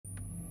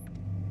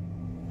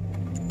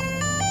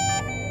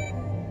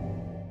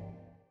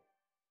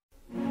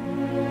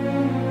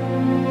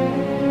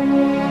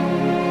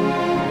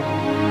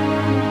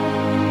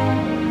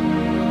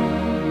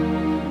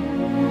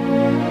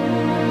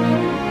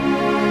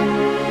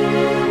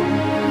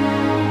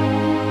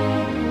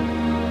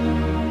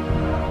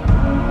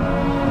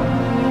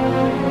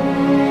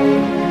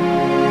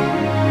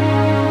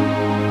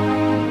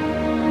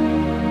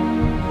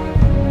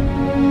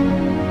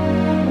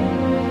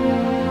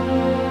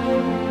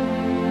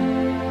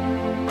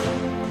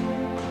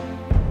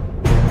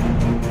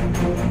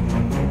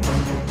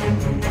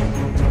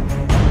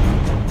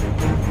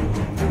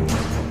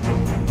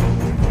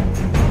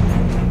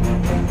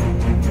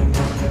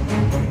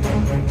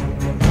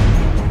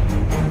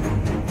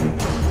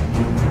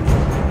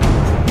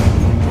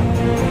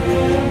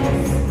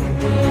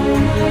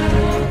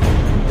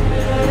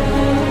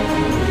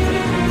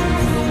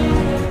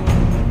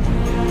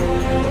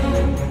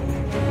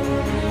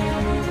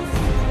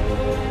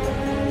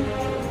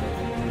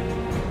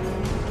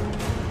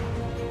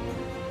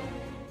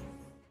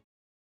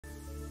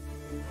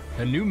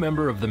A new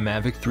member of the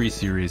Mavic 3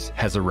 series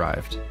has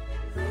arrived.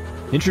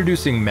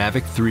 Introducing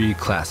Mavic 3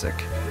 Classic.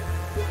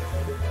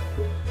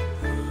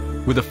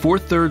 With a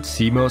 4/3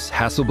 CMOS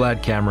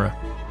Hasselblad camera,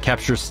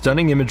 capture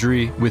stunning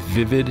imagery with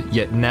vivid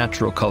yet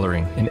natural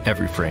coloring in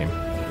every frame.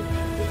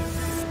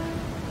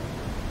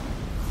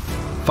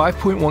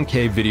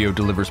 5.1K video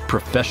delivers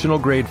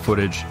professional-grade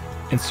footage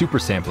and super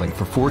sampling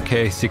for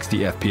 4K 60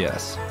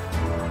 FPS.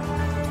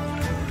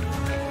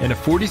 And a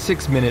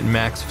 46-minute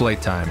max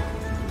flight time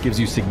gives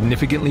you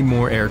significantly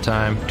more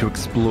airtime to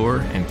explore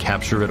and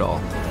capture it all.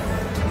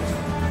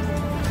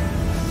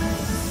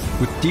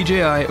 With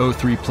DJI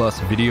O3 Plus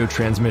video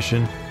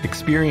transmission,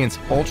 experience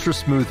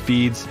ultra-smooth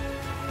feeds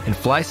and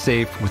fly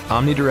safe with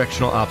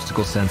omnidirectional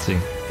obstacle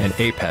sensing and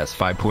APAS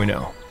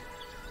 5.0.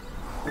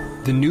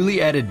 The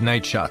newly added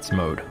Night Shots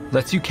mode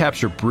lets you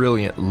capture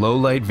brilliant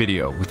low-light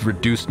video with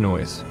reduced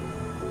noise.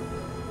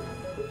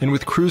 And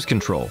with cruise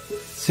control,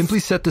 simply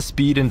set the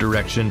speed and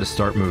direction to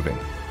start moving,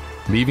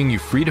 leaving you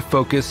free to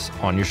focus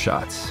on your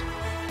shots.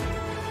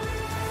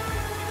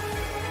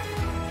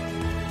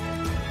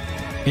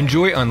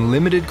 Enjoy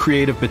unlimited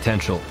creative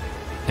potential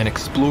and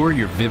explore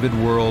your vivid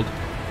world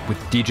with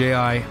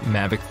DJI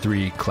Mavic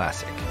 3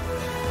 Classic.